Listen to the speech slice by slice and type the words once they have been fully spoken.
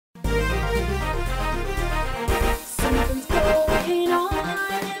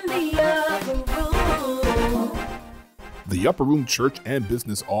The Upper Room Church and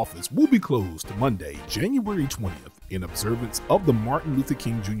Business Office will be closed Monday, January 20th in observance of the Martin Luther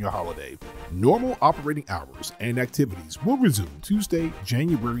King Jr. holiday. Normal operating hours and activities will resume Tuesday,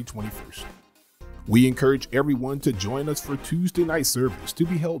 January 21st. We encourage everyone to join us for Tuesday night service to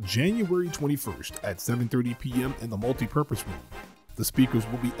be held January 21st at 7:30 p.m. in the multipurpose room. The speakers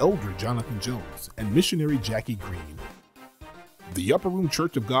will be Elder Jonathan Jones and Missionary Jackie Green. The Upper Room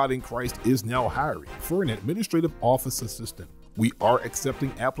Church of God in Christ is now hiring for an administrative office assistant. We are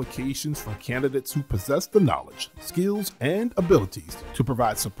accepting applications from candidates who possess the knowledge, skills, and abilities to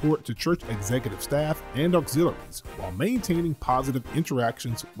provide support to church executive staff and auxiliaries while maintaining positive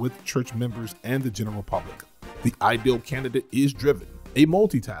interactions with church members and the general public. The ideal candidate is driven, a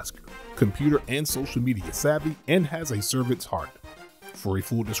multitasker, computer and social media savvy, and has a servant's heart. For a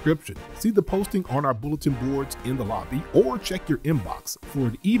full description, see the posting on our bulletin boards in the lobby or check your inbox for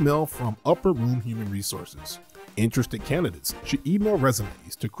an email from Upper Room Human Resources. Interested candidates should email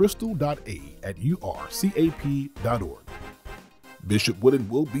resumes to crystal.a@urcap.org. Bishop Wooden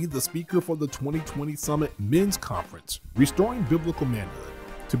will be the speaker for the 2020 Summit Men's Conference, Restoring Biblical Manhood,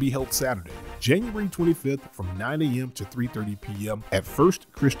 to be held Saturday, January 25th from 9 a.m. to 3:30 p.m. at First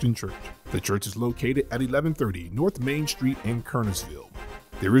Christian Church. The church is located at 1130 North Main Street in Kernersville.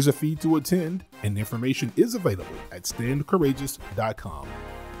 There is a fee to attend, and information is available at standcourageous.com.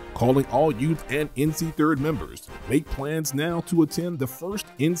 Calling all youth and NC Third members, make plans now to attend the first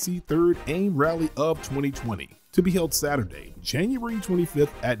NC Third AIM Rally of 2020 to be held Saturday, January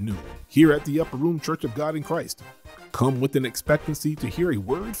 25th at noon, here at the Upper Room Church of God in Christ. Come with an expectancy to hear a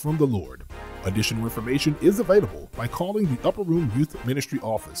word from the Lord. Additional information is available by calling the Upper Room Youth Ministry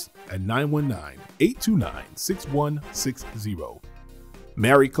Office at 919-829-6160.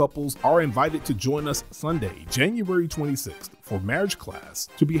 Married couples are invited to join us Sunday, January 26th for marriage class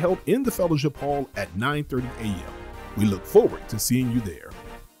to be held in the Fellowship Hall at 9:30 a.m. We look forward to seeing you there.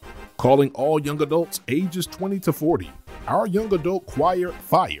 Calling all young adults ages 20 to 40, our young adult choir,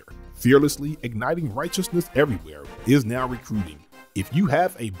 Fire, fearlessly igniting righteousness everywhere, is now recruiting. If you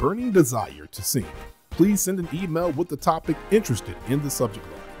have a burning desire to sing, please send an email with the topic interested in the subject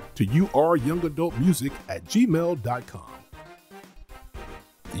line to uryoungadultmusic@gmail.com.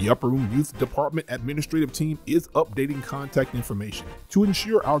 The Upper Room Youth Department administrative team is updating contact information to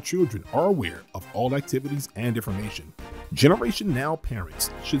ensure our children are aware of all activities and information. Generation Now parents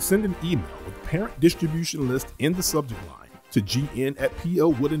should send an email with parent distribution list in the subject line to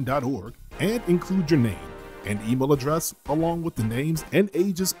gn@powooden.org and include your name and email address along with the names and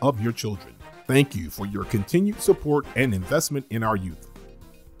ages of your children. Thank you for your continued support and investment in our youth.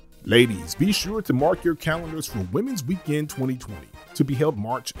 Ladies, be sure to mark your calendars for Women's Weekend 2020 to be held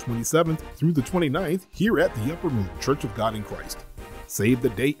March 27th through the 29th here at the Upper Room Church of God in Christ. Save the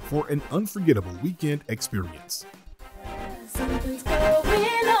date for an unforgettable weekend experience. Something's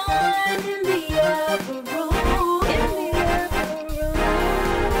going on in